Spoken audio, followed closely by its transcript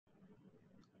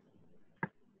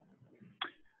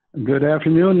Good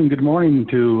afternoon and good morning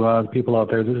to the people out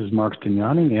there. This is Mark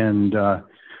Stignani, and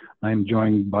I'm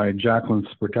joined by Jacqueline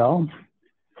Spertel.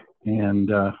 And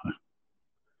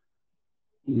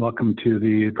welcome to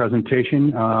the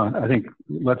presentation. I think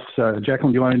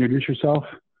Jacqueline, do you want to introduce yourself?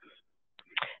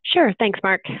 Sure, thanks,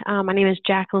 Mark. My name is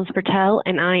Jacqueline Spertel,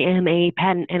 and I am a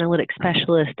patent analytics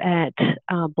specialist at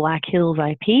Black Hills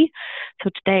IP. So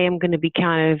today I'm going to be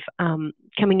kind of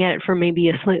coming at it from maybe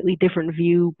a slightly different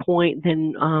viewpoint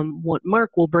than what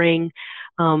Mark will bring,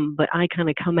 but I kind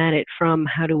of come at it from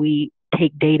how do we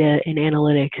take data and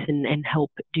analytics and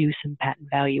help do some patent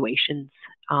valuations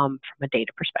from a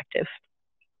data perspective.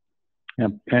 Yeah,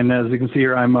 and as you can see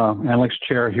here, I'm analytics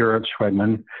chair here at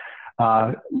Schwegman.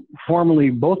 Formerly,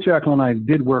 both Jacqueline and I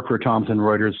did work for Thomson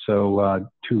Reuters, so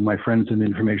to my friends in the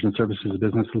information services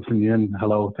business listening in,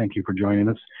 hello, thank you for joining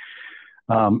us.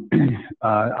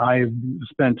 I've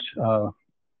spent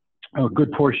a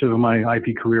good portion of my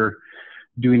IP career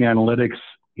doing analytics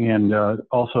and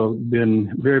also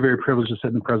been very, very privileged to sit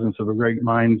in the presence of great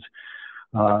minds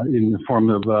in the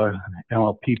form of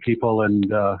NLP people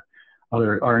and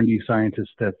other R&D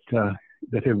scientists that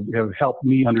have helped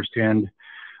me understand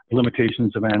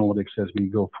limitations of analytics as we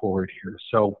go forward here.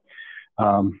 So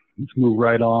let's move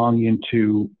right along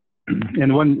into,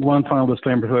 and one final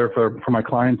disclaimer for my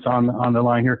clients on the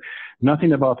line here.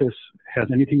 Nothing about this has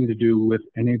anything to do with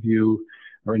any of you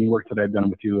or any work that I've done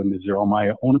with you, and these are all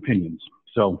my own opinions.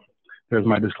 So there's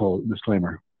my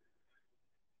disclaimer.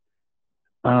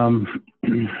 All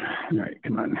right,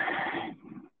 come on.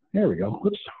 There we go.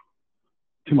 Whoops.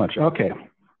 Too much. Okay.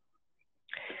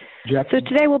 So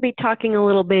today we'll be talking a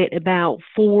little bit about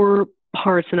 4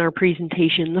 parts in our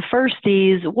presentation. The first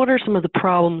is, what are some of the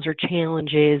problems or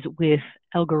challenges with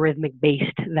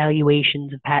algorithmic-based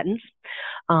valuations of patents?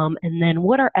 And then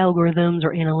what are algorithms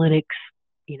or analytics,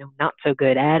 not so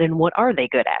good at, and what are they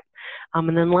good at?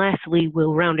 And then lastly,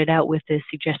 we'll round it out with a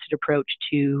suggested approach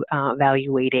to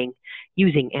evaluating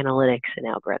using analytics and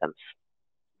algorithms.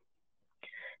 I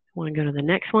want to go to the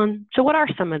next one. So what are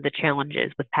some of the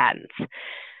challenges with patents?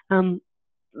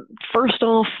 First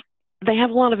off, they have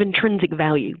a lot of intrinsic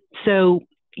value. So,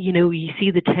 you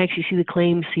see the text, you see the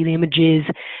claims, see the images,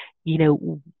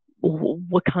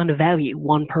 what kind of value?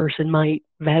 One person might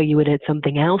value it at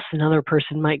something else. Another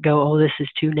person might go, oh, this is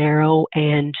too narrow,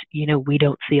 and, we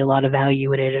don't see a lot of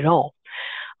value in it at all.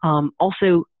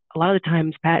 Also, a lot of the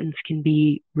times patents can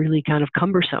be really kind of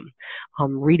cumbersome.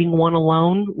 Reading one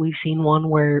alone, we've seen one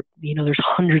where, there's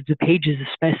hundreds of pages of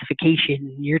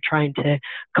specification and you're trying to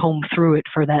comb through it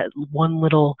for that one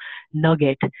little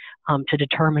nugget to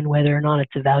determine whether or not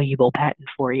it's a valuable patent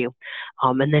for you.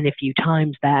 And then if you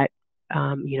times that,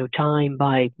 time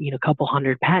by, a couple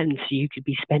hundred patents, you could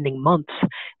be spending months,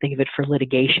 think of it for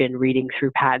litigation, reading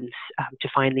through patents to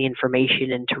find the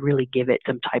information and to really give it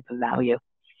some type of value.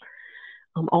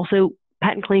 Also,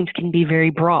 patent claims can be very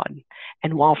broad,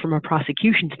 and while from a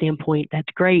prosecution standpoint, that's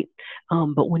great,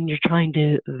 but when you're trying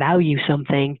to value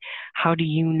something, how do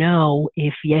you know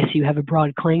if, yes, you have a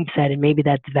broad claim set, and maybe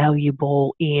that's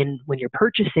valuable when you're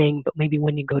purchasing, but maybe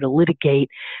when you go to litigate,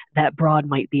 that broad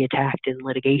might be attacked in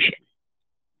litigation.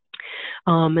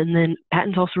 And then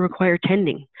patents also require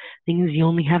tending. Things you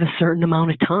only have a certain amount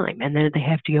of time, and then they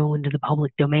have to go into the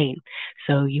public domain.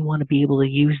 So you want to be able to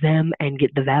use them and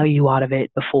get the value out of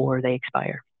it before they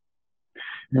expire.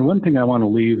 And one thing I want to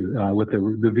leave with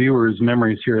the viewers'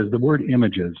 memories here is the word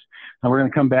images. Now we're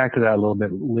going to come back to that a little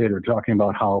bit later, talking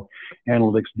about how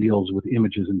analytics deals with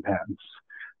images in patents.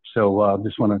 So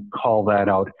just want to call that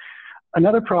out.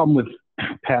 Another problem with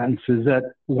patents is that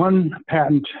one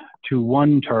patent to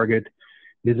one target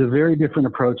is a very different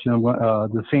approach than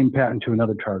the same patent to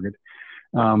another target.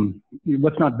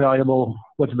 What's not valuable,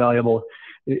 what's valuable.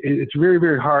 It's very,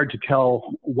 very hard to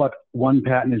tell what one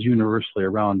patent is universally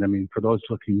around. I mean, for those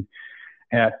looking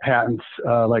at patents,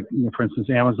 like, for instance,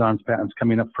 Amazon's patents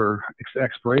coming up for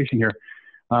expiration here,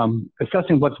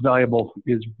 assessing what's valuable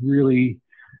is really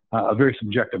a very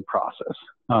subjective process.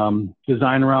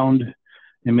 Design around,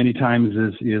 and many times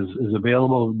is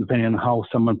available depending on how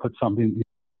someone puts something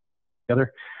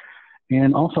together.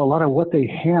 And also a lot of what they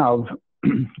have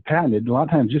patented, a lot of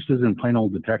times just isn't plain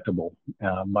old detectable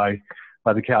by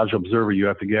the casual observer. You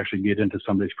have to actually get into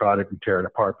somebody's product and tear it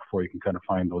apart before you can kind of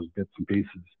find those bits and pieces.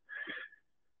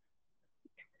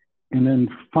 And then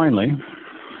finally.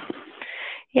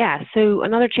 Yeah, so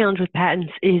another challenge with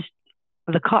patents is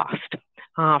the cost.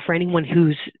 For anyone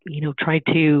who's, tried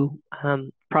to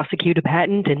prosecute a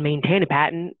patent and maintain a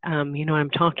patent, you know what I'm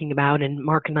talking about, and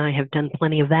Mark and I have done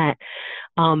plenty of that.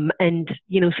 And,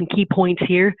 some key points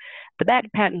here, the bad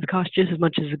patents cost just as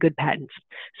much as the good patents.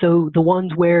 So the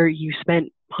ones where you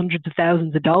spent hundreds of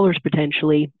thousands of dollars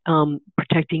potentially,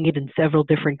 protecting it in several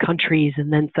different countries,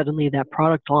 and then suddenly that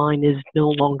product line is no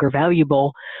longer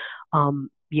valuable,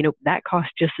 that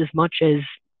costs just as much as,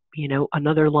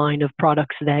 another line of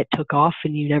products that took off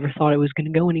and you never thought it was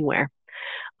going to go anywhere.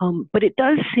 But it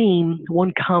does seem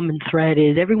one common thread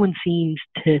is everyone seems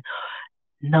to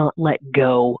not let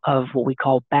go of what we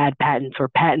call bad patents, or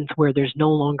patents where there's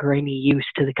no longer any use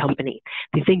to the company.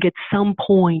 They think at some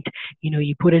point,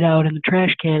 you put it out in the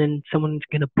trash can and someone's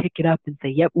going to pick it up and say,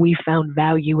 yep, we found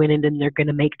value in it, and they're going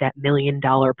to make that $1 million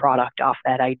product off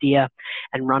that idea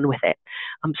and run with it.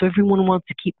 So everyone wants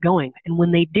to keep going. And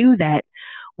when they do that,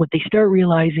 what they start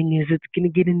realizing is it's going to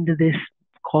get into this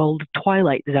called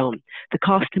twilight zone. The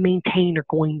cost to maintain are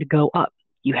going to go up.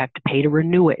 You have to pay to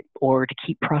renew it or to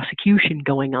keep prosecution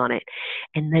going on it.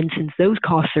 And then since those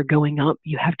costs are going up,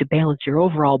 you have to balance your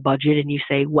overall budget, and you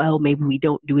say, well, maybe we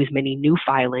don't do as many new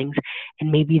filings,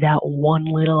 and maybe that one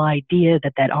little idea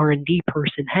that R&D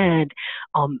person had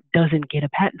doesn't get a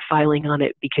patent filing on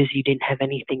it because you didn't have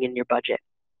anything in your budget.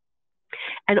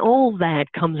 And all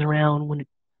that comes around when we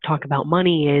talk about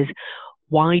money is,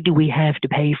 why do we have to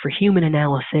pay for human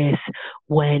analysis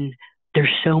when there's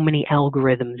so many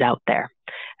algorithms out there?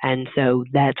 And so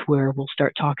that's where we'll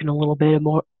start talking a little bit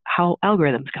more how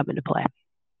algorithms come into play.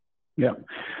 Yeah.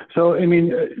 So,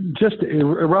 just a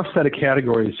rough set of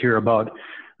categories here about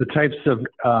the types of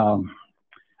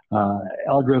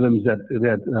algorithms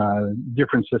that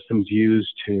different systems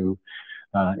use to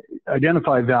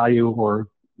identify value or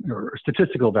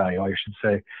statistical value, I should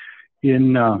say,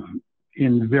 in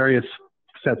various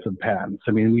sets of patents.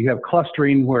 We have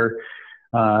clustering where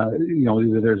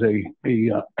either there's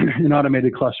an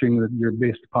automated clustering that you're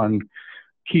based upon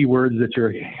keywords that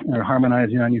you're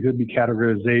harmonizing on. You could be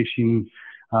categorization,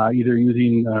 either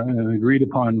using an agreed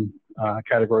upon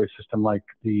category system like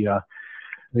the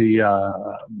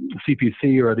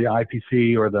CPC or the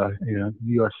IPC or the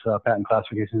U.S. patent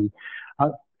classification.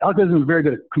 Algorithms are very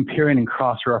good at comparing and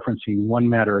cross-referencing one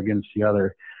matter against the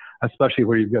other, especially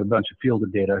where you've got a bunch of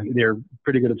fielded data. They're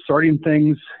pretty good at sorting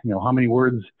things, how many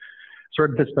words,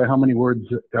 sort this by how many words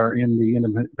are in the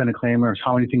independent claim, or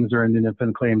how many things are in the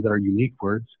independent claim that are unique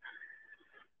words.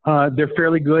 They're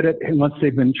fairly good at, once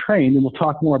they've been trained, and we'll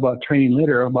talk more about training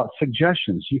later, about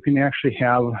suggestions. You can actually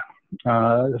have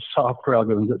software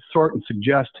algorithms that sort and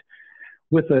suggest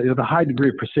with a high degree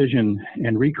of precision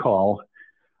and recall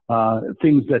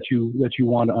things that you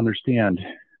want to understand.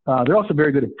 They're also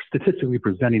very good at statistically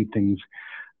presenting things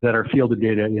that are fielded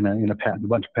data in a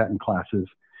bunch of patent classes,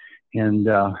 and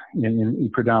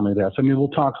predominantly that. So we'll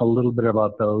talk a little bit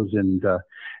about those. And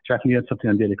Jackie, you had something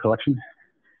on data collection?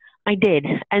 I did.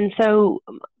 And so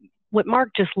what Mark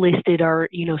just listed are,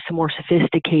 some more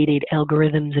sophisticated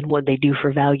algorithms and what they do for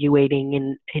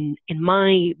evaluating. In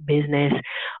my business,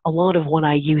 a lot of what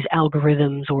I use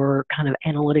algorithms or kind of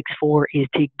analytics for is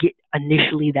to get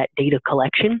initially that data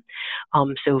collection.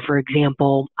 So for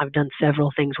example, I've done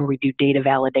several things where we do data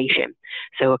validation.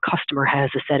 So a customer has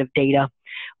a set of data.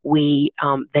 We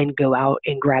then go out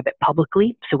and grab it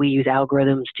publicly. So we use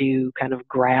algorithms to kind of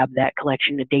grab that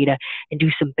collection of data and do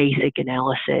some basic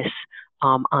analysis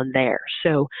on there.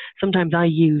 So sometimes I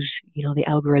use, the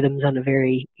algorithms on a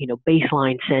very,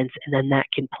 baseline sense, and then that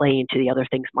can play into the other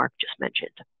things Mark just mentioned.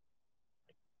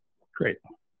 Great.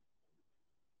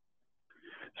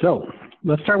 So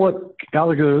let's start with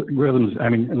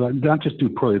algorithms. Not just do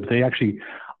poorly, but they actually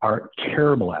are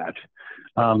terrible at.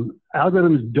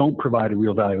 Algorithms don't provide a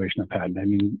real valuation of patent.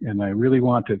 And I really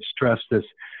want to stress this.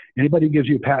 Anybody who gives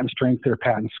you a patent strength or a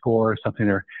patent score or something,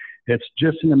 it's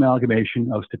just an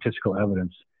amalgamation of statistical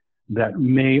evidence that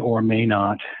may or may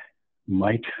not,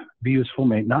 might be useful,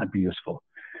 may not be useful.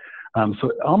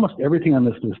 So almost everything on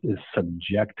this list is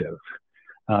subjective,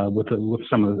 with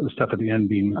some of the stuff at the end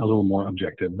being a little more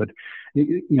objective. But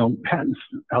patents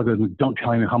algorithms don't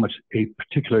tell you how much a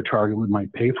particular target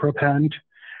might pay for a patent.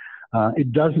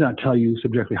 It does not tell you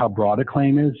subjectively how broad a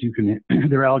claim is.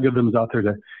 There are algorithms out there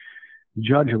to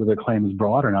judge whether the claim is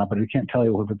broad or not, but it can't tell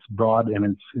you if it's broad and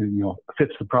it's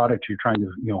fits the product you're trying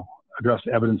to address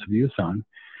evidence of use on.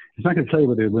 It's not going to tell you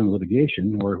whether they win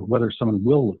litigation or whether someone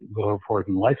will go forward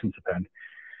and license a patent.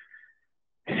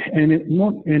 And it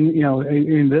won't.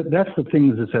 And that's the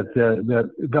thing, is that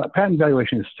the patent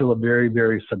valuation is still a very,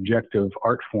 very subjective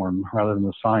art form rather than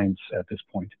a science at this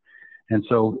point. And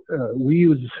so we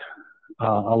use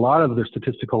a lot of the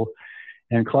statistical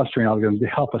and clustering algorithms to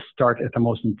help us start at the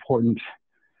most important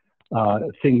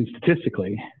things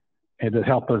statistically, and to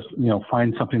help us,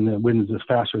 find something that wins us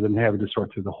faster than having to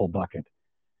sort through the whole bucket.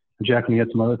 Jacqueline, you had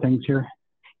some other things here?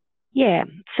 Yeah.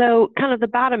 So kind of the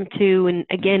bottom two, and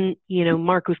again,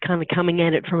 Mark was kind of coming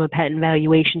at it from a patent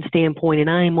valuation standpoint, and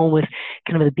I am almost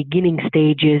kind of the beginning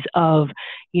stages of,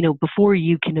 before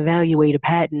you can evaluate a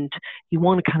patent, you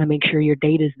want to kind of make sure your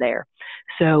data's there.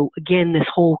 So again, this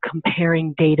whole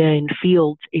comparing data in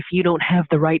fields, if you don't have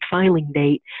the right filing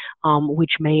date,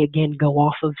 which may again go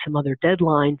off of some other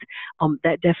deadlines,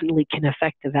 that definitely can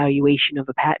affect the valuation of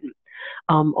a patent.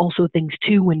 Also things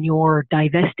too, when you're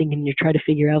divesting and you try to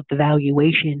figure out the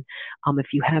valuation, if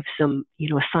you have some,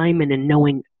 assignment and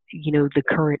knowing, the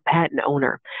current patent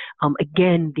owner,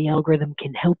 again, the algorithm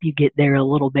can help you get there a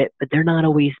little bit, but they're not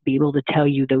always be able to tell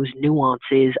you those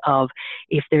nuances of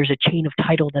if there's a chain of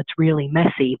title that's really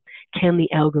messy, can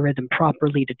the algorithm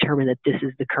properly determine that this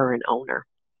is the current owner?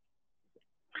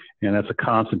 And that's a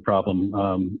constant problem,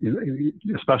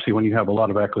 especially when you have a lot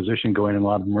of acquisition going and a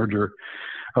lot of merger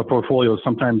of portfolios.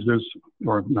 Sometimes there's,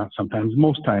 or not sometimes,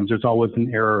 most times there's always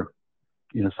an error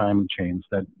in assignment chains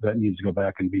that needs to go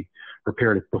back and be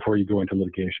repaired before you go into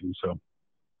litigation. So,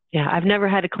 yeah, I've never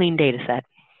had a clean data set.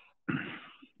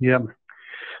 Yeah.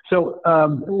 So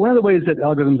one of the ways that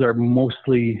algorithms are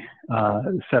mostly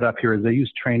set up here is they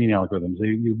use training algorithms.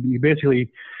 You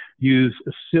basically use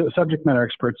subject matter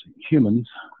experts, humans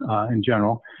in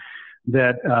general,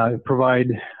 that provide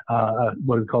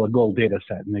what we call a gold data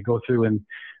set. And they go through and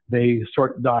they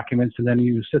sort documents, and then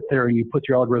you sit there and you put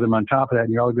your algorithm on top of that,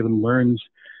 and your algorithm learns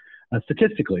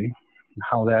statistically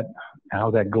how that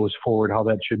goes forward, how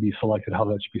that should be selected, how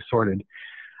that should be sorted.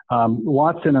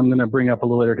 Watson, I'm going to bring up a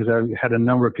little later because I had a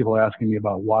number of people asking me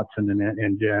about Watson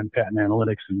and patent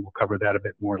analytics, and we'll cover that a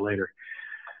bit more later.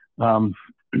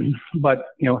 But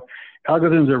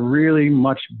algorithms are really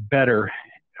much better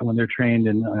when they're trained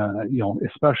in,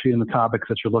 especially in the topics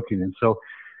that you're looking in. So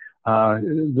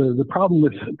the problem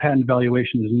with patent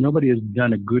valuation is nobody has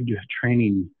done a good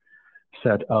training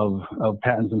set of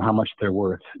patents and how much they're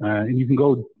worth. And you can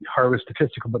go harvest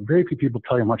statistical, but very few people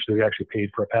tell you how much they actually paid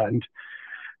for a patent.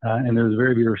 And there's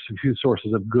very few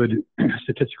sources of good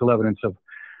statistical evidence of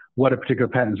what a particular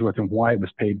patent is worth and why it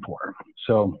was paid for.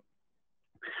 So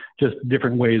just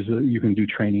different ways that you can do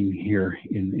training here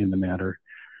in the matter.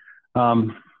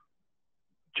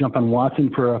 Jump on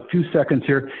Watson for a few seconds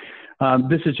here.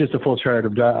 This is just a full chart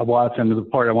of Watson. The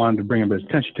part I wanted to bring everybody's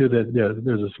attention to, that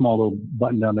there's a small little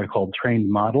button down there called trained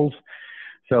models.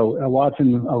 So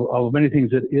Watson, of many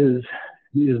things it is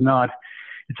not,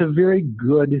 it's a very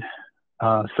good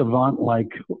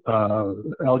savant-like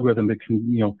algorithm that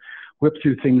can, whip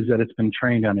through things that it's been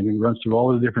trained on, and it runs through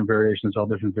all the different variations, all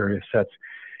different various sets.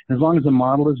 And as long as the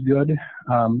model is good,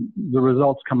 the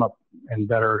results come up and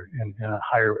better in a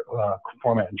higher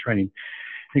format and training.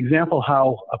 An example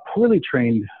how a poorly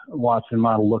trained Watson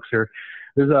model looks here.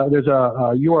 There's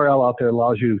a URL out there that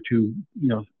allows you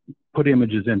to put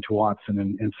images into Watson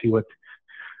and see what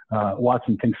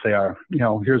Watson thinks they are.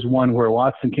 Here's one where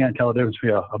Watson can't tell the difference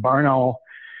between a barn owl.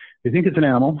 They think it's an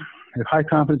animal. They have high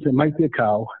confidence it might be a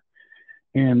cow,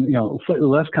 and slightly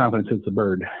less confidence it's a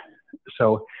bird.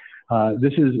 So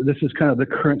this is kind of the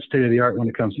current state of the art when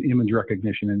it comes to image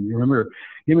recognition. And remember,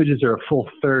 images are a full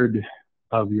third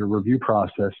of your review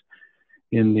process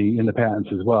in the patents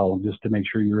as well, just to make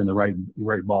sure you're in the right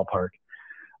ballpark.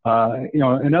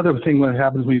 Another thing that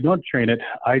happens when you don't train it,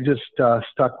 I just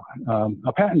stuck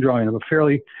a patent drawing of a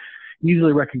fairly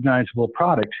easily recognizable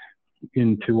product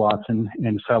into Watson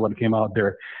and saw what came out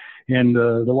there. And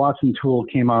the Watson tool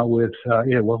came out with,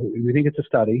 we think it's a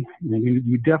study, and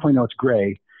you definitely know it's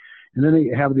gray. And then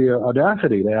they have the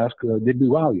audacity to ask, did we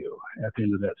wow you at the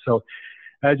end of that? So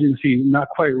as you can see, not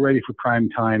quite ready for prime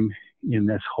time in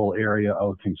this whole area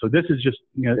of things. So this is just,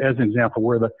 as an example,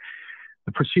 where the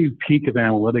perceived peak of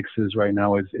analytics is right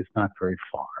now is not very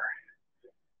far.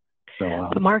 So,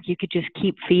 but Mark, you could just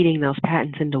keep feeding those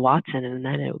patents into Watson, and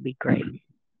then it would be great.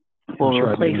 We'll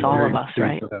replace all of us,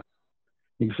 right?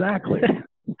 Exactly.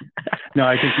 No,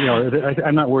 I think,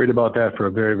 I'm not worried about that for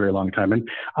a very, very long time. And,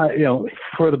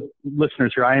 for the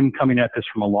listeners here, I am coming at this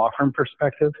from a law firm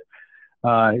perspective.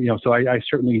 So I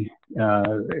certainly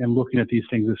am looking at these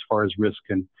things as far as risk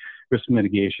and risk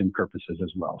mitigation purposes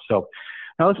as well. So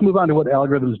now let's move on to what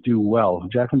algorithms do well.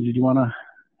 Jacqueline, did you want to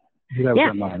do that?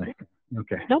 Yeah. Mine?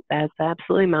 Okay. Nope, that's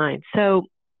absolutely mine. So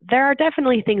there are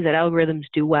definitely things that algorithms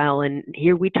do well, and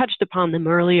here we touched upon them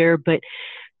earlier, but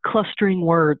clustering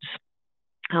words,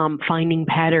 finding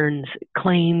patterns,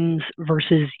 claims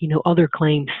versus, other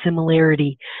claims,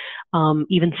 similarity,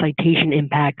 even citation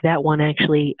impact. That one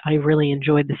actually, I really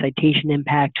enjoyed the citation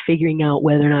impact, figuring out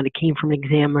whether or not it came from an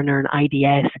examiner, an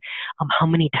IDS, how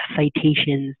many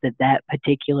citations that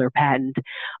particular patent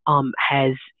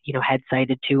has, had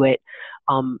cited to it.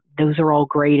 Those are all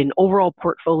great. And overall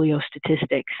portfolio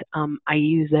statistics, I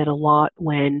use that a lot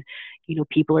when,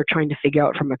 people are trying to figure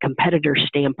out from a competitor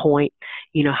standpoint,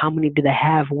 how many do they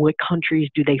have? What countries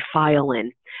do they file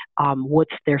in?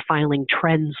 What's their filing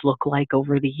trends look like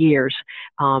over the years?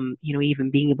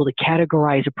 Even being able to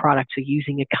categorize a product, so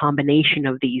using a combination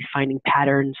of these, finding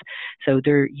patterns. So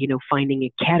they're, finding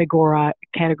a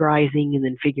categorizing and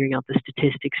then figuring out the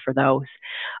statistics for those.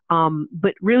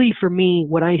 But really for me,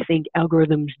 what I think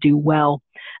algorithms do well,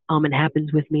 and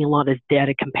happens with me a lot, is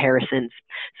data comparisons.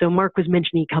 So Mark was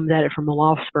mentioning he comes at it from a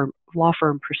law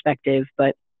firm perspective,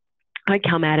 but I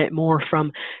come at it more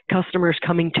from customers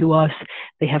coming to us.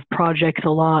 They have projects a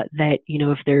lot that,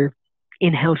 if they're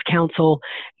in-house counsel,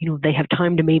 they have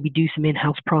time to maybe do some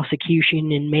in-house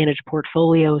prosecution and manage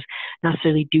portfolios, not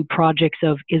necessarily do projects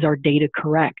of, is our data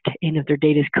correct? And if their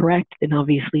data is correct, then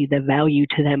obviously the value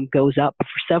to them goes up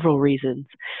for several reasons.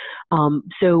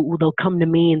 So they'll come to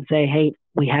me and say, hey,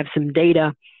 we have some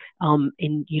data.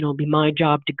 And, it'll be my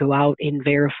job to go out and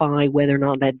verify whether or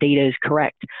not that data is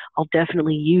correct. I'll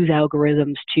definitely use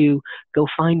algorithms to go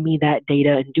find me that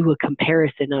data and do a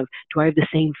comparison of, do I have the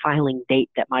same filing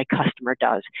date that my customer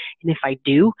does? And if I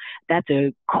do, that's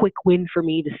a quick win for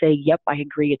me to say, yep, I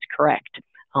agree, it's correct.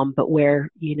 But where,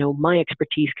 my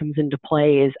expertise comes into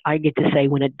play is I get to say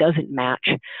when it doesn't match,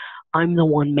 I'm the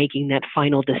one making that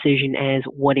final decision as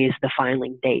what is the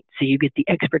filing date. So you get the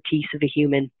expertise of a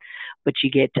human, but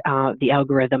you get the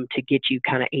algorithm to get you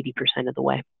kind of 80% of the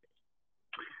way.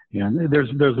 Yeah, and there's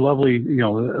lovely, a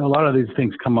lot of these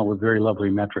things come up with very lovely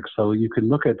metrics. So you can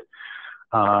look at,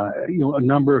 a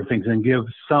number of things and give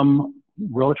some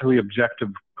relatively objective,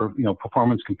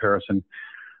 performance comparison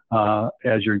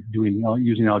as you're doing,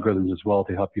 using algorithms as well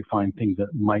to help you find things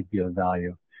that might be of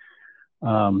value.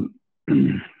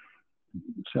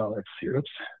 So let's see, oops.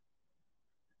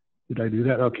 Did I do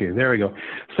that? Okay, there we go.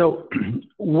 So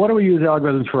what do we use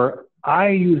algorithms for? I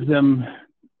use them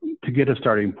to get a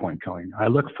starting point going. I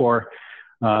look for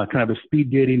kind of a speed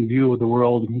dating view of the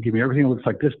world. Give me everything that looks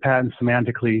like this patent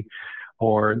semantically,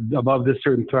 or above this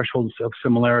certain thresholds of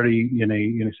similarity in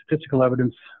a statistical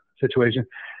evidence situation.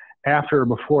 After or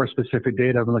before specific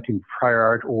data, I've been looking for prior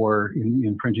art or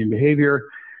infringing behavior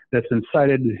that's been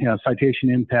cited, citation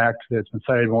impact that's been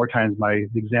cited more times by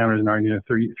the examiners in our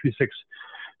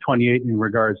 3628 in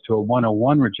regards to a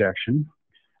 101 rejection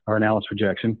or analysis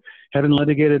rejection, have been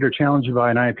litigated or challenged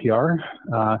by an IPR.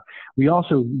 We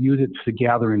also use it to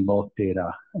gather in both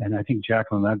data, and I think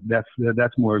Jacqueline,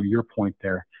 that's more of your point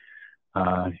there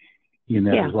in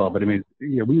that as well. But I mean,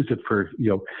 we use it for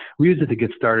we use it to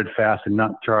get started fast and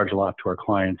not charge a lot to our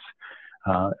clients.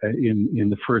 In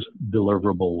the first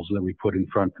deliverables that we put in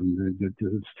front of them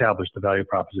to establish the value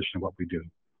proposition of what we do.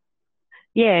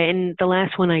 Yeah, and the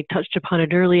last one I touched upon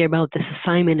it earlier about this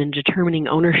assignment and determining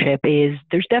ownership is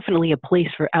there's definitely a place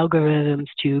for algorithms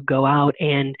to go out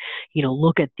and,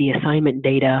 look at the assignment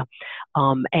data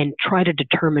and try to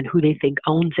determine who they think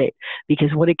owns it.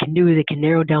 Because what it can do is it can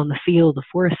narrow down the field. If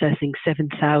we're assessing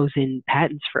 7,000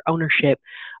 patents for ownership,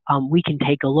 we can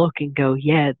take a look and go,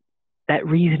 yeah, that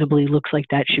reasonably looks like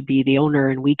that should be the owner,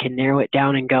 and we can narrow it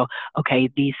down and go, okay,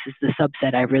 this is the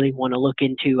subset I really want to look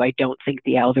into. I don't think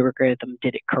the algorithm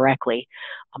did it correctly.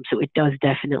 So it does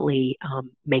definitely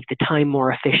make the time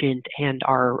more efficient and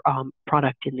our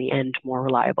product in the end more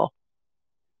reliable.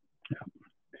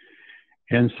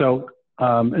 Yeah. And so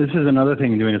this is another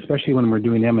thing doing, especially when we're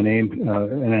doing M&A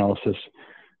analysis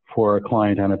for a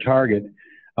client on a target.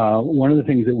 One of the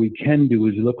things that we can do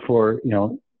is look for,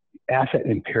 asset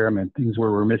impairment, things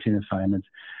where we're missing assignments.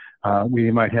 We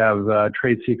might have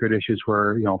trade secret issues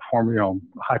where, former,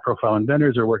 high-profile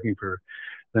inventors are working for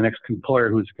the next employer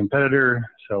who's a competitor.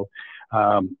 So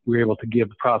we're able to give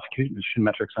prosecution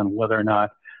metrics on whether or not,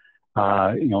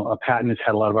 a patent has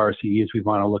had a lot of RCEs. We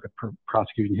want to look at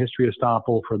prosecution history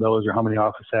estoppel for those, or how many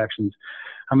office actions,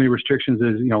 how many restrictions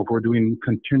is, if we're doing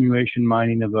continuation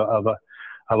mining of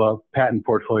a patent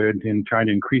portfolio and trying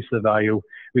to increase the value,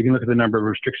 we can look at the number of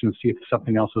restrictions, see if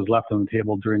something else was left on the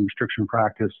table during restriction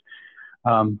practice.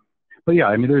 But yeah,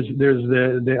 I mean,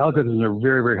 the algorithms are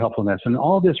very, very helpful in this, and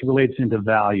all this relates into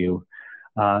value.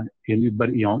 But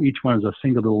each one is a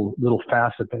single little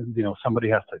facet that somebody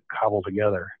has to cobble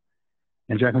together.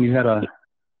 And Jacqueline, you had a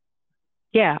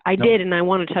Yeah, I did, and I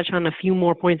want to touch on a few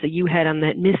more points that you had on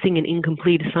that missing and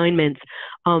incomplete assignments.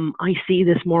 I see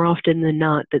this more often than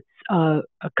not, that a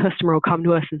customer will come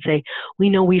to us and say, we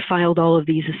know we filed all of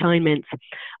these assignments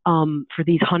for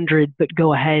these 100, but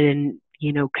go ahead and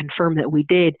confirm that we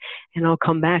did. And I'll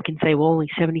come back and say, well, only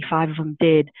 75 of them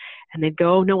did. And they'd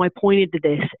go, oh, no, I pointed to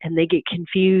this. And they get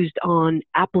confused on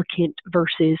applicant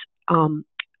versus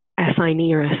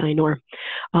assignee or assignor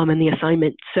in the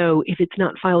assignment. So if it's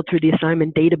not filed through the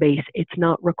assignment database, it's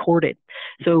not recorded.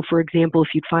 So for example, if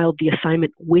you filed the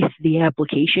assignment with the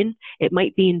application, it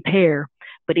might be in pair,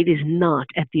 but it is not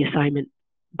at the assignment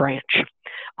branch.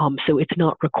 So it's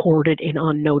not recorded and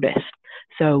on notice.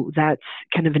 So that's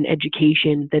kind of an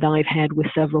education that I've had with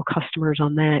several customers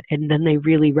on that. And then they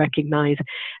really recognize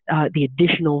the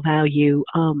additional value,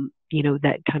 you know,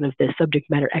 that kind of the subject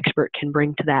matter expert can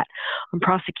bring to that. On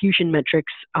prosecution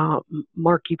metrics,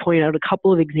 Mark, you pointed out a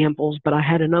couple of examples, but I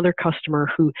had another customer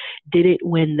who did it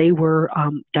when they were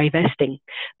divesting.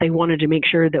 They wanted to make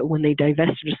sure that when they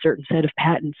divested a certain set of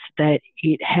patents, that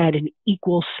it had an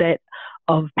equal set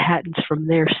of patents from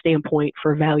their standpoint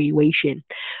for valuation.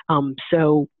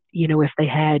 So, you know, if they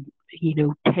had, you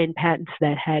know, 10 patents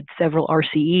that had several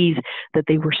RCEs, that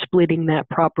they were splitting that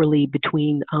properly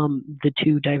between the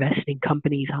two divesting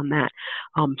companies on that.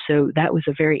 So that was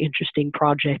a very interesting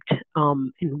project,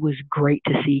 and was great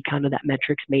to see kind of that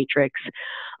metrics matrix.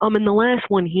 And the last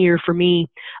one here for me,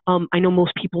 I know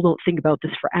most people don't think about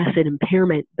this for asset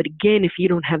impairment, but again, if you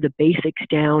don't have the basics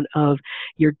down of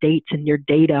your dates and your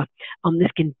data,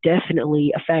 this can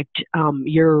definitely affect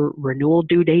your renewal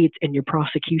due dates and your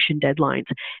prosecution deadlines.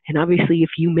 And obviously, if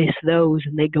you miss those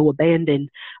and they go abandoned,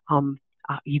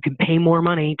 you can pay more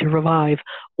money to revive,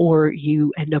 or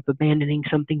you end up abandoning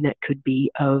something that could be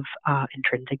of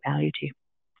intrinsic value to you.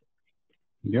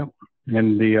 Yep.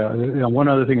 And the one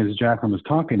other thing, as Jacqueline was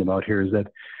talking about here, is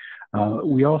that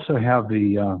we also have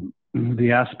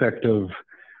the aspect of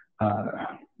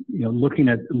you know, looking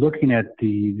at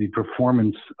the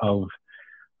performance of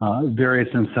various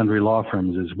and sundry law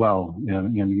firms as well.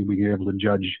 And we are able to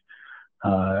judge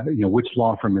you know, which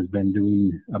law firm has been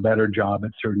doing a better job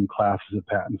at certain classes of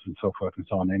patents and so forth and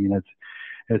so on. I mean,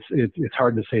 it's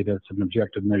hard to say that it's an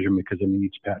objective measurement, because I mean,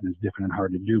 each patent is different and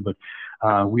hard to do, but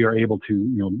we are able to,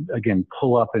 you know, again,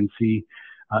 pull up and see,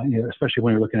 you know, especially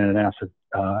when you're looking at an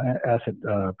asset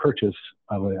purchase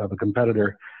of a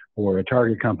competitor or a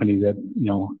target company, that, you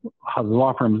know, how the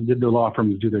law firms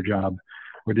do their job,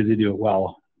 or did they do it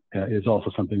well, is also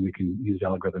something we can use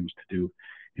algorithms to do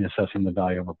in assessing the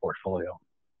value of a portfolio.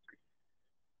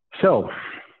 So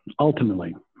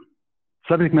ultimately,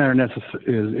 subject matter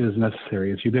is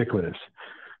necessary. It's ubiquitous,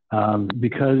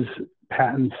 because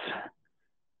patents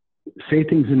say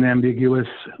things in ambiguous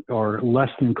or less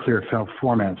than clear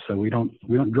formats. So we don't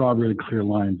draw really clear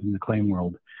lines in the claim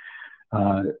world.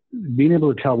 Being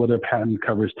able to tell whether a patent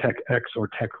covers tech X or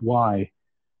tech Y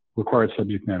requires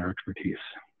subject matter expertise.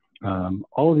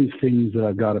 All of these things that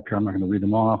I've got up here, I'm not going to read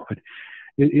them off, but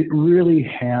it really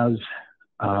has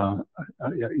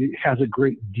a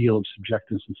great deal of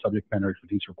subjectiveness and subject matter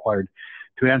expertise required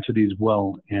to answer these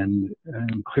well and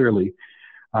clearly.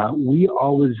 We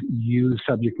always use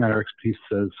subject matter expertise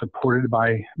supported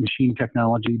by machine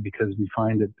technology, because we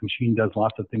find that the machine does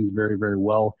lots of things very, very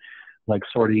well, like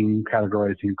sorting,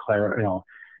 categorizing, you know,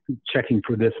 checking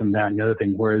for this and that and the other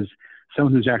thing. Whereas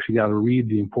someone who's actually got to read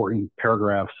the important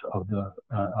paragraphs of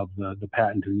the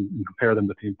patent and compare them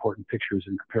with the important pictures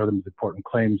and compare them with important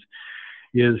claims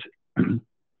is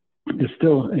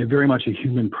still very much a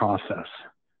human process.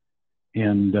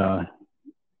 And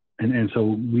so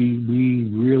we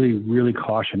really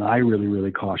caution, I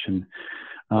really caution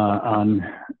on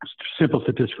simple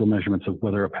statistical measurements of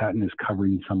whether a patent is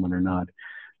covering someone or not.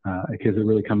 Because it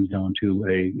really comes down to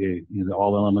you know, the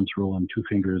all elements rule on two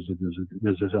fingers.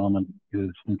 Does this element, is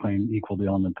the claim equal the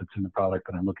element that's in the product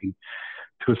that I'm looking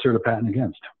to assert a patent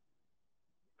against?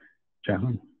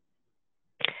 Jacqueline?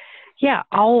 Yeah,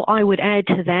 all I would add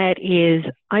to that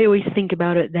is I always think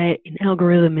about it that an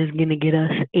algorithm is going to get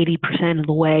us 80% of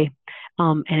the way.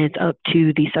 And it's up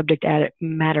to the subject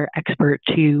matter expert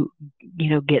to, you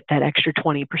know, get that extra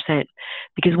 20%,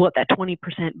 because what that 20%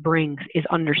 brings is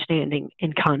understanding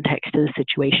and context to the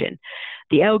situation.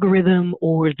 The algorithm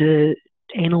or the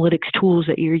analytics tools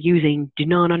that you're using do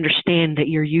not understand that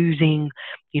you're using,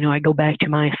 you know, I go back to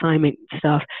my assignment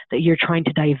stuff, that you're trying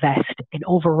to divest, and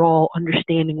overall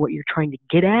understanding what you're trying to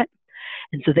get at.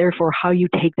 And so therefore, how you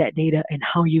take that data and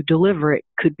how you deliver it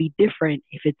could be different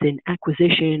if it's in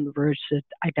acquisition versus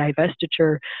a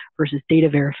divestiture versus data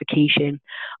verification.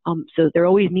 So there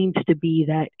always needs to be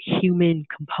that human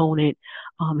component,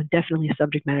 and definitely a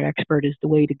subject matter expert is the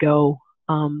way to go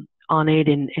on it.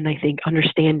 And I think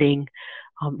understanding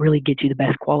really gets you the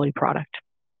best quality product.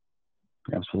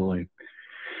 Absolutely.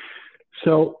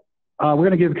 So we're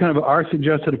going to give kind of our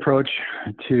suggested approach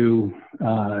to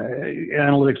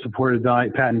analytics-supported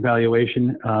patent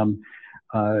valuation.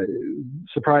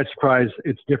 Surprise, surprise,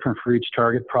 it's different for each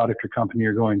target product or company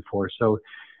you're going for. So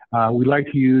We like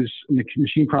to use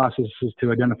machine processes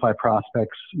to identify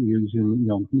prospects using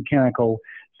mechanical,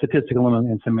 statistical,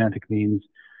 and semantic means.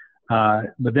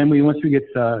 But then once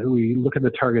we look at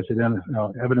the target's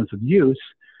evidence of use,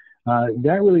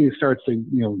 that really starts to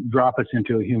drop us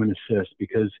into a human assist,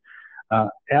 because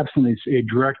absent a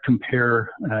direct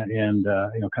compare and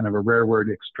kind of a rare word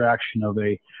extraction of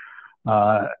a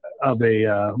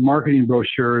marketing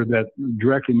brochure that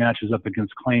directly matches up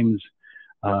against claims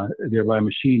there by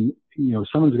machine,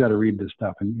 someone's got to read this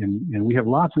stuff, and we have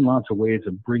lots and lots of ways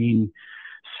of bringing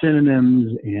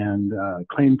synonyms and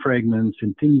claim fragments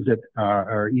and things that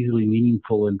are easily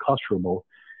meaningful and clusterable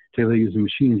to the using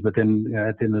machines. But then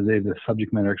at the end of the day, the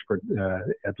subject matter expert,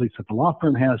 at least at the law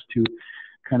firm, has to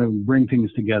kind of bring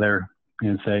things together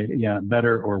and say, yeah,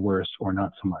 better or worse or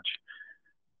not so much.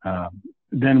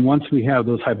 Then once we have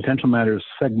those high potential matters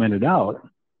segmented out,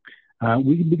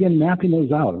 we begin mapping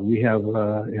those out. We have,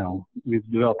 we've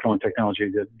developed our own technology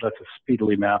that lets us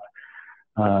speedily map,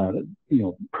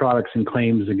 products and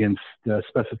claims against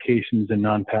specifications and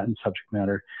non-patent subject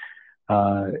matter.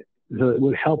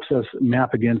 What helps us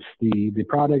map against the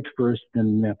product first,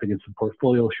 then map against the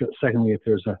portfolio. Secondly, if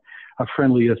there's a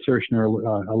friendly assertion or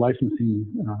a licensing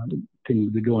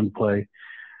thing to go into play.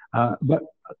 But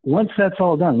once that's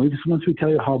all done, once we tell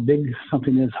you how big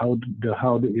something is, how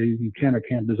you can or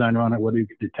can't design around it, whether you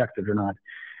can detect it or not,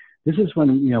 this is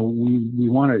when we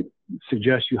want to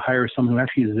suggest you hire someone who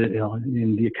actually is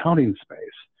in the accounting space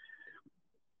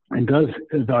and does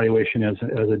evaluation as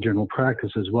a general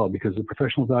practice as well, because the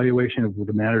professional evaluation of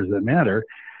the matters that matter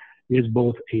is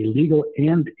both a legal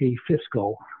and a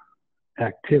fiscal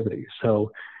activity.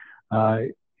 So,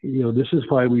 this is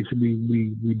why we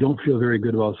don't feel very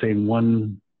good about saying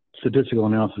one statistical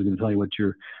analysis is going to tell you what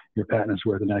your patent is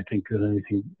worth, and I think that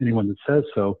anyone that says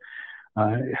so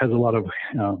has a lot of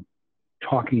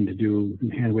talking to do,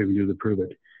 hand waving to do to prove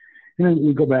it. And then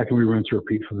we go back and we rinse and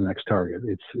repeat for the next target.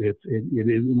 It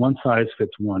one size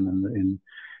fits one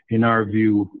in our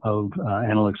view of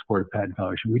analytic support patent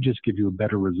evaluation. We just give you a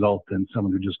better result than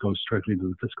someone who just goes strictly to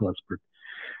the fiscal expert,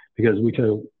 because we tell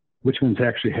you which ones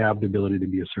actually have the ability to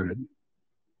be asserted.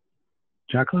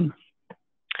 Jacqueline?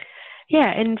 Yeah,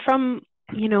 and from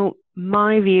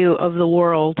my view of the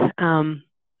world,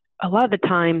 a lot of the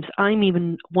times I'm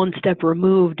even one step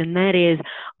removed, and that is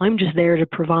I'm just there to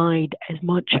provide as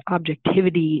much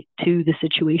objectivity to the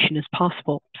situation as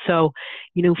possible. So,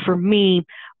 for me,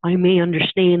 I may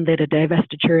understand that a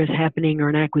divestiture is happening or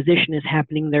an acquisition is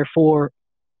happening, therefore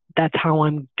that's how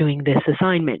I'm doing this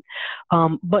assignment.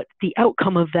 But the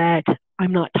outcome of that,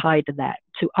 I'm not tied to that.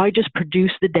 So I just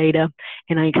produce the data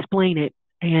and I explain it.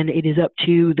 And it is up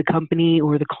to the company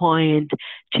or the client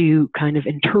to kind of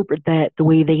interpret that the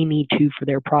way they need to for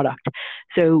their product.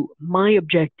 So my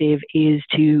objective is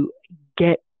to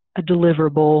get a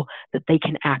deliverable that they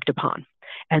can act upon,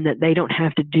 and that they don't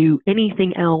have to do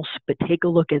anything else but take a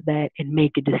look at that and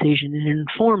make a decision, an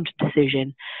informed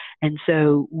decision. And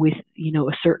so with,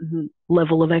 a certain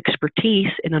level of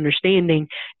expertise and understanding,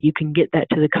 you can get that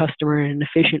to the customer in an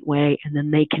efficient way, and then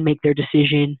they can make their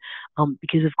decision,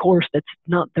 because of course that's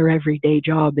not their everyday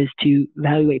job, is to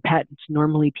evaluate patents.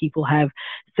 Normally people have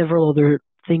several other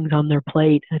things on their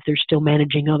plate if they're still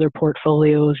managing other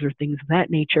portfolios or things of that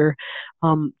nature.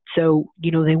 So,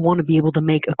 they want to be able to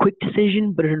make a quick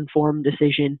decision, but an informed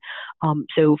decision.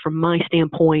 So from my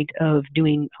standpoint of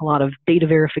doing a lot of data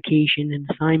verification and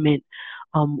assignment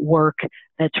work,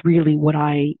 that's really what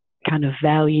I kind of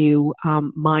value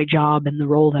my job and the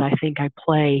role that I think I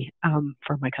play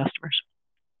for my customers.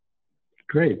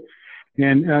 Great.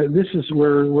 And this is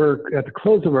where we're at the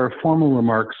close of our formal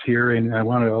remarks here, and I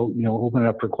want to open it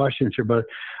up for questions here. But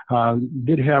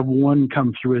did have one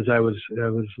come through as I was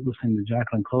listening to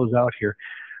Jacqueline close out here.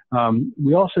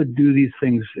 We also do these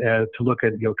things to look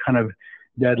at kind of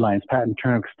deadlines, patent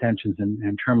term extensions,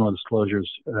 and terminal disclosures,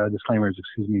 disclaimers,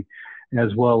 excuse me,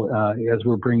 as well as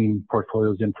we're bringing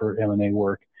portfolios in for M&A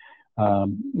work.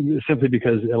 Simply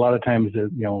because a lot of times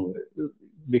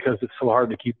because it's so hard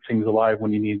to keep things alive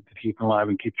when you need to keep them alive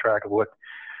and keep track of what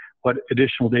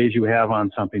additional days you have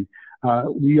on something.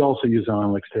 We also use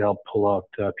analytics to help pull out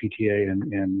PTA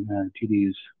and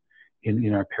TDs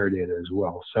in our pair data as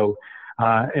well. So,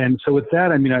 and so with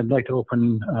that, I'd like to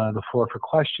open the floor for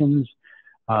questions,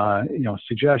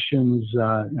 suggestions.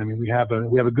 We have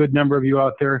a good number of you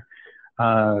out there.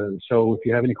 So if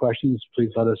you have any questions, please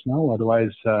let us know.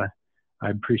 Otherwise, I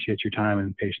appreciate your time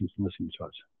and patience in listening to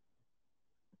us.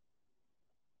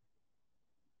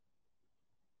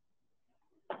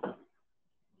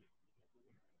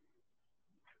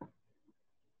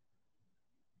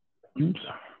 Oops.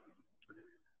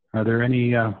 Are there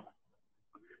any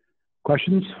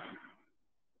Questions?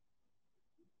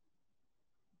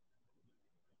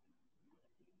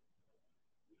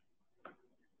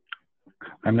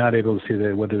 I'm not able to see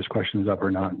whether there's questions up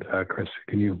or not. Chris,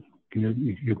 can you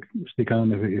speak on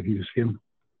them if you see them?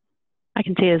 I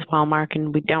can see it as well, Mark,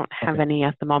 and we don't have any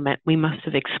at the moment. We must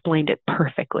have explained it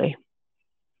perfectly.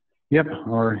 Yep,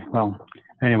 or, well,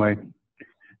 anyway,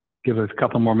 give us a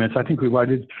couple more minutes. I think I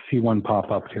did see one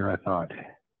pop up here, I thought.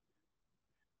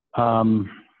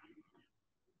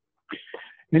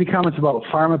 Any comments about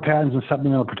pharma patents and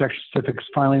supplemental protection certificates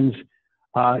filings?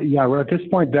 Yeah, well, at this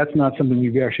point, that's not something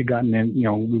we've actually gotten in,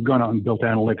 we've gone out and built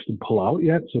analytics to pull out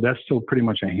yet. So that's still pretty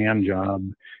much a hand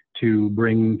job to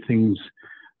bring things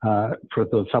for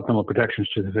the supplemental protection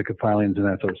certificate filings and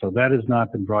that sort. So that has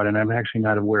not been brought in. I'm actually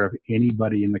not aware of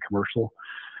anybody in the commercial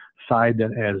side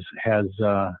that has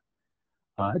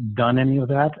done any of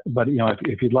that. But,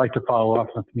 if you'd like to follow up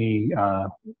with me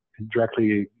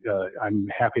directly, I'm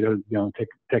happy to,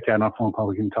 take that on a phone call.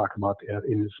 We can talk about it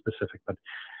in specific, but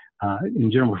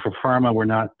in general, for pharma, we're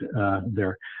not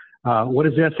there. What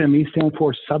does SME stand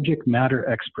for? Subject matter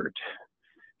expert.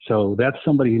 So that's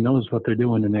somebody who knows what they're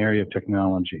doing in the area of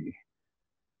technology.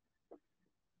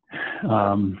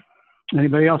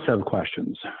 Anybody else have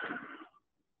questions?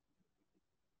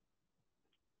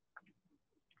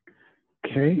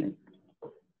 Okay.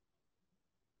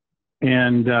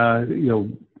 And,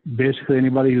 basically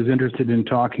anybody who's interested in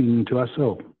talking to us.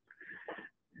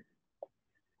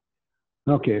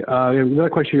 Okay, another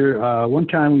question here. One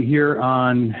time we hear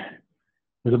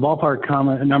there's a ballpark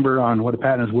comment number on what a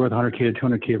patent is worth, 100K to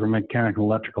 200K for mechanical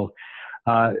and electrical.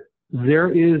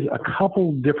 There is a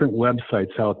couple different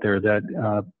websites out there that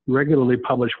regularly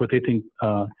publish what they think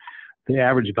the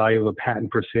average value of a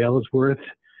patent per sale is worth.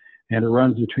 And it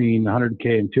runs between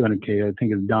 100K and 200K. I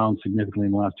think it's down significantly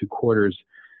in the last 2 quarters.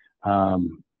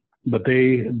 But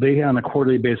they on a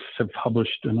quarterly basis have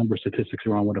published a number of statistics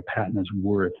around what a patent is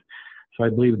worth. So I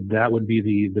believe that would be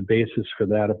the basis for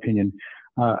that opinion.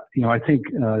 I think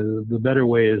the better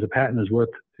way is a patent is worth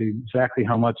exactly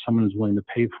how much someone is willing to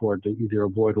pay for it to either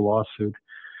avoid a lawsuit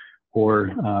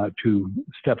or to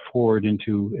step forward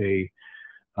into a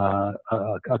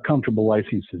comfortable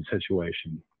licensing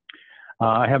situation.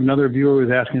 I have another viewer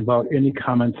who's asking about any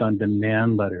comments on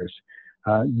demand letters.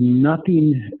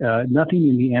 Nothing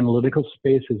in the analytical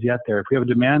space is yet there. If we have a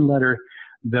demand letter,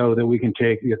 though, that we can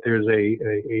take, if there's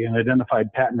an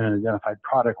identified patent and an identified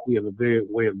product, we have a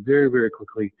way of very, very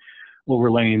quickly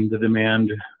overlaying the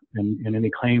demand and any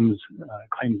claims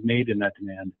made in that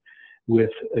demand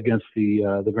against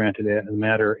the granted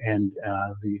matter and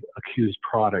the accused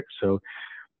product. So,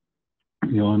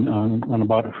 on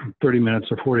about 30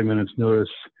 minutes or 40 minutes notice,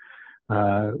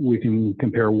 we can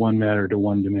compare one matter to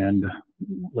one demand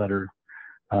letter,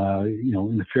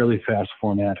 in a fairly fast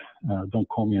format. Don't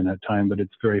quote me on that time, but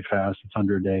it's very fast. It's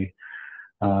under a day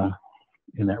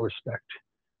in that respect.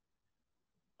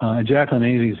 Jacqueline,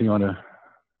 anything you want to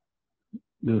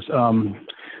do?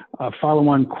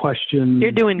 Follow-on question.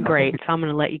 You're doing great, so I'm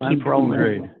going to let you keep rolling.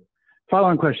 Great.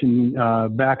 Follow-on question,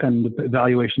 back on the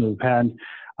evaluation of the patent.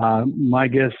 My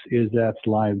guess is that's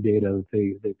live data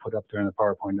they put up there in the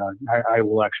PowerPoint. I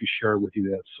will actually share with you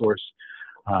that source,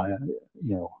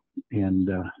 and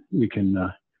we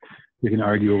can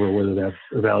argue over whether that's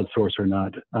a valid source or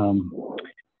not.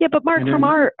 Yeah, but Mark, from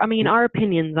our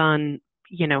opinions on,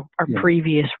 our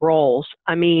previous roles,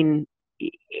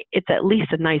 it's at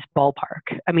least a nice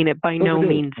ballpark. It by no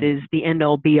means is the end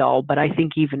all be all, but I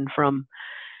think even from,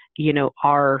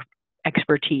 our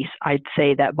expertise, I'd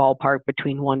say that ballpark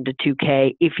between 1 to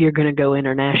 2K, if you're going to go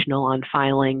international on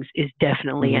filings, is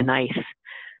definitely a nice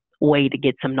way to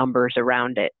get some numbers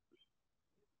around it.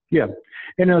 Yeah,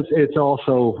 and it's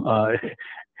also,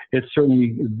 it's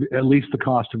certainly at least the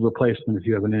cost of replacement if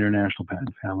you have an international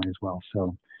patent family as well.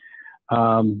 So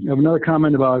I have another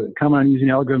comment on using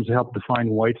algorithms to help define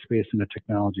white space in the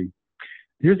technology.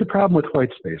 Here's the problem with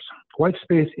white space. White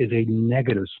space is a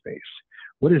negative space.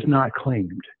 What is not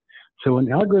claimed? So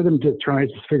an algorithm that tries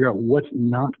to figure out what's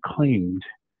not claimed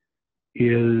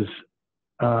is,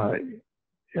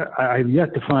 I've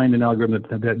yet to find an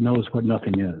algorithm that knows what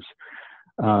nothing is.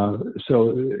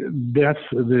 So that's,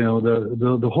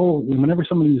 the whole, whenever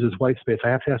someone uses white space, I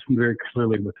have to ask them very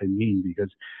clearly what they mean,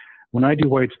 because when I do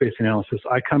white space analysis,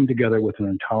 I come together with an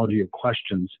ontology of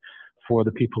questions for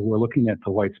the people who are looking at the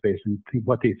white space and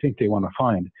what they think they want to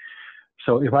find.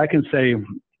 So if I can say,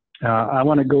 I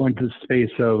want to go into the space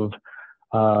of,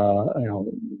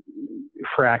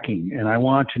 fracking, and I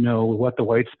want to know what the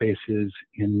white space is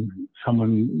in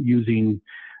someone using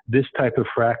this type of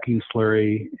fracking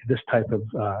slurry, this type of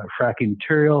fracking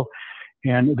material,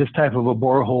 and this type of a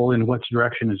borehole in which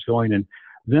direction it's going in.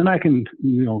 Then I can,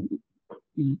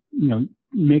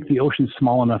 make the ocean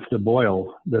small enough to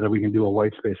boil that we can do a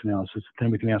white space analysis.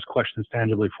 Then we can ask questions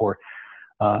tangibly for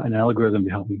an algorithm to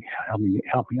help me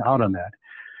out on that.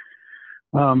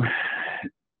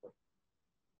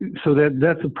 So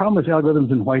that's the problem with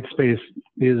algorithms in white space,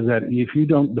 is that if you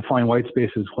don't define white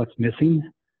space as what's missing,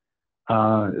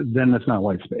 then it's not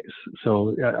white space.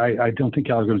 So I don't think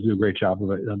algorithms do a great job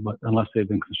of it, unless they've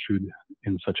been construed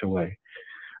in such a way.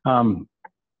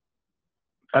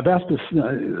 I've asked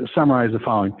to summarize the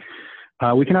following.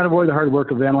 We cannot avoid the hard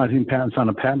work of analyzing patents on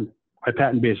a patent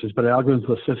basis, but algorithms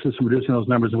will assist us in reducing those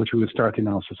numbers in which we would start the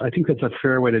analysis. I think that's a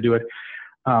fair way to do it.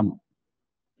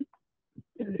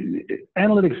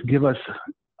 Analytics give us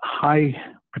high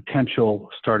potential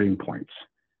starting points.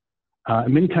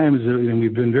 Many times, and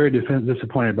we've been very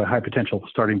disappointed by high potential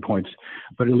starting points,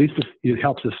 but at least it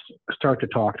helps us start to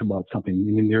talk about something. I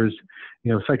mean, there's,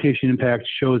 citation impact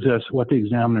shows us what the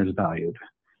examiner is valued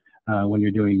when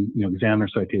you're doing, examiner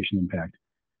citation impact.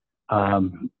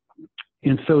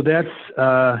 And so that's,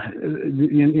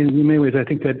 in many ways, I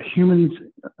think that humans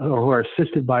who are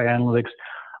assisted by analytics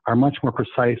are much more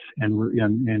precise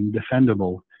and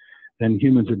defendable than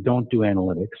humans that don't do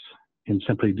analytics and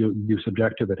simply do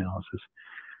subjective analysis.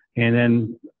 And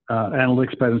then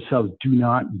analytics by themselves do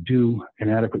not do an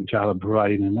adequate job of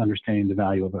providing and understanding the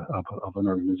value of an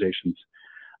organization's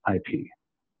IP.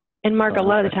 And Mark, a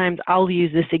lot of the times I'll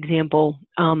use this example.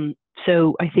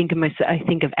 So I think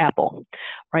of Apple,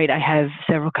 right? I have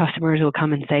several customers who will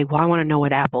come and say, well, I want to know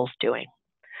what Apple's doing.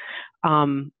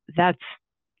 That's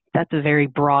a very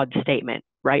broad statement,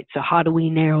 right? So how do we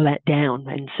narrow that down?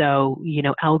 And so,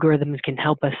 algorithms can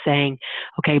help us saying,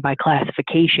 okay, by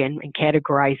classification and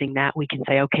categorizing that, we can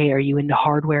say, okay, are you into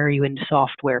hardware? Are you into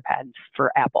software patents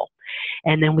for Apple?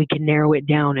 And then we can narrow it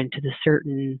down into the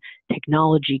certain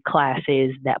technology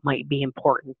classes that might be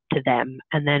important to them.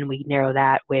 And then we narrow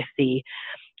that with the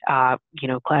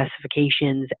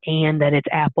classifications and that it's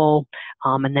Apple.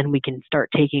 And then we can start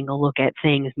taking a look at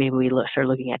things. Maybe we start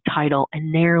looking at title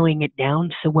and narrowing it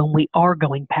down. So when we are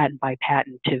going patent by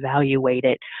patent to evaluate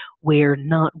it, we're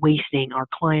not wasting our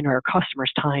client or our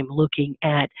customer's time looking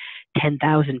at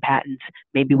 10,000 patents.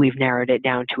 Maybe we've narrowed it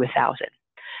down to 1,000.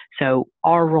 So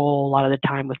our role a lot of the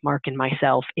time with Mark and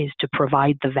myself is to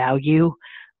provide the value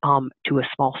to a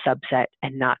small subset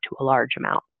and not to a large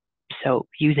amount. So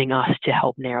using us to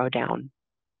help narrow down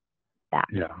that.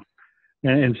 Yeah.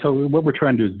 And so what we're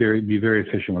trying to do is be very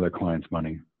efficient with our clients'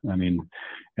 money. I mean,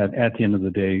 at the end of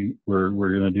the day, we're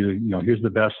going to do, here's the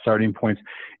best starting points.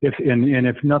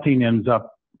 If nothing ends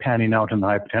up panning out in the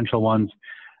high potential ones,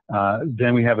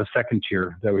 then we have a second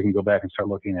tier that we can go back and start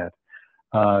looking at.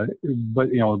 But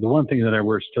the one thing that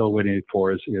we're still waiting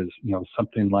for is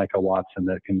something like a Watson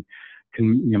that can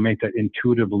make that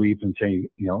intuitive leap and say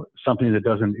something that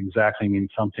doesn't exactly mean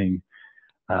something,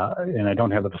 and I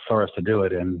don't have the thesaurus to do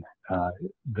it, and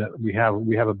that we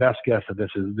have a best guess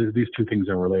that these two things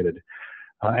are related.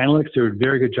 Analytics do a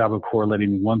very good job of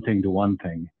correlating one thing to one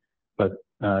thing, but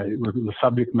the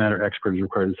subject matter expert is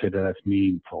required to say that that's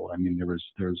meaningful. I mean,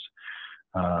 there's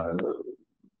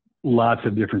lots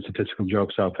of different statistical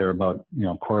jokes out there about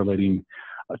correlating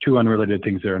two unrelated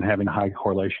things there and having a high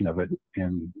correlation of it,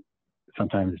 and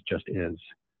sometimes it just is.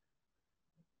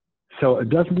 So it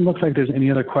doesn't look like there's any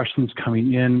other questions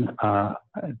coming in to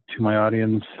my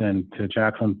audience. And to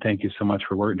Jacqueline, thank you so much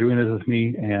for doing this with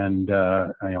me. And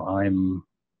I'm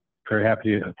very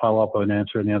happy to follow up and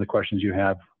answer any other questions you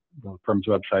have. The firm's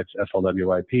website's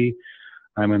SLWIP.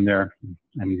 I'm in there.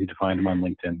 I'm easy to find them on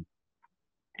LinkedIn.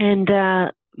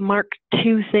 And Mark,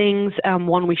 two things.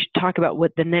 One, we should talk about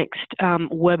what the next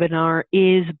webinar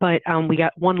is, but we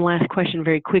got one last question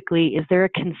very quickly. Is there a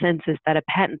consensus that a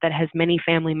patent that has many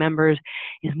family members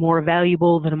is more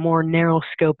valuable than a more narrow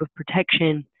scope of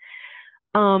protection?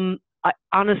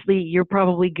 Honestly, you're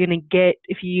probably going to get,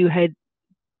 if you had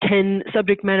 10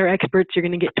 subject matter experts, you're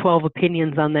going to get 12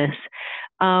 opinions on this.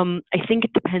 I think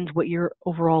it depends what your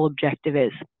overall objective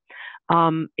is.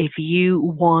 If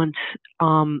you want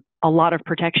a lot of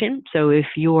protection, so if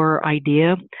your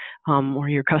idea or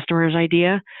your customer's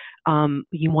idea,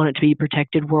 you want it to be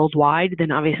protected worldwide,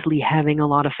 then obviously having a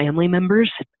lot of family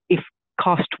members, if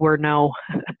cost were no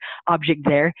object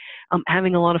there,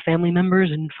 having a lot of family members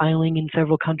and filing in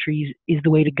several countries is the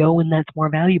way to go, and that's more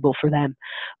valuable for them.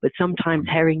 But sometimes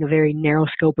having a very narrow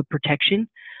scope of protection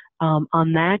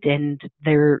on that, and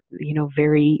they're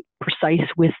very precise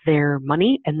with their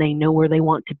money and they know where they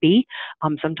want to be.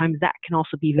 Sometimes that can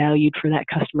also be valued for that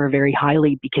customer very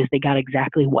highly because they got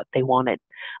exactly what they wanted,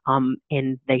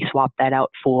 and they swapped that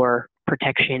out for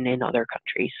protection in other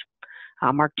countries.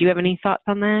 Mark, do you have any thoughts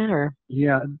on that? Or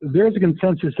yeah, there's a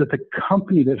consensus that the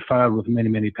company that filed with many,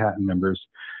 many patent members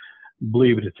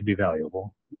believed it to be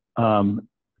valuable.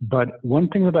 But one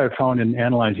thing that I've found in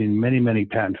analyzing many, many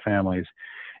patent families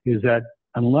is that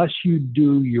unless you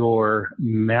do your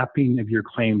mapping of your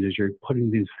claims as you're putting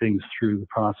these things through the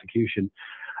prosecution,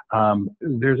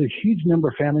 there's a huge number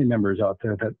of family members out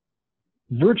there that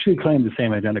virtually claim the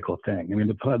same identical thing. I mean,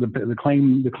 the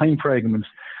claim fragments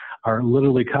are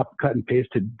literally cut and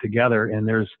pasted together, and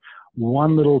there's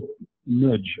one little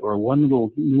nudge or one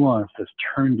little nuance that's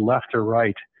turned left or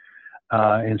right.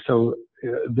 And so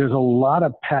there's a lot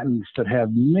of patents that have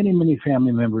many, many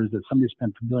family members that somebody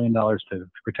spent $1 billion to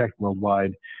protect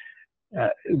worldwide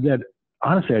that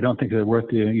honestly, I don't think they're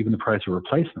worth even the price of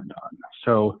replacement on.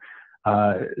 So,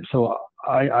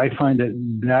 I find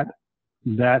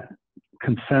that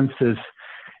consensus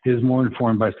is more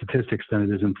informed by statistics than it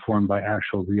is informed by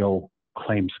actual real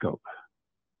claim scope.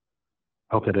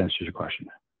 I hope that answers your question.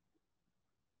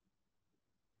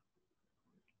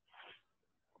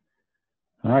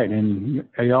 All right, and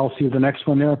y'all see the next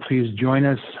one there. Please join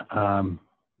us.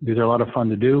 These are a lot of fun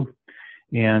to do.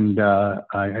 And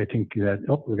I think that,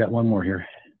 oh, we got one more here.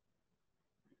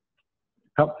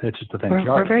 Oh, that's just a thing.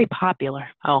 We're very popular.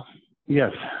 Oh.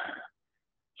 Yes.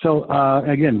 So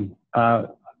again,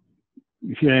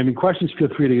 if you have any questions, feel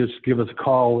free to just give us a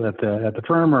call at the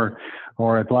firm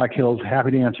or at Black Hills.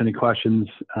 Happy to answer any questions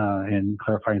and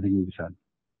clarify anything we've said.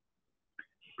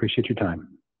 Appreciate your time.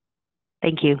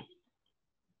 Thank you.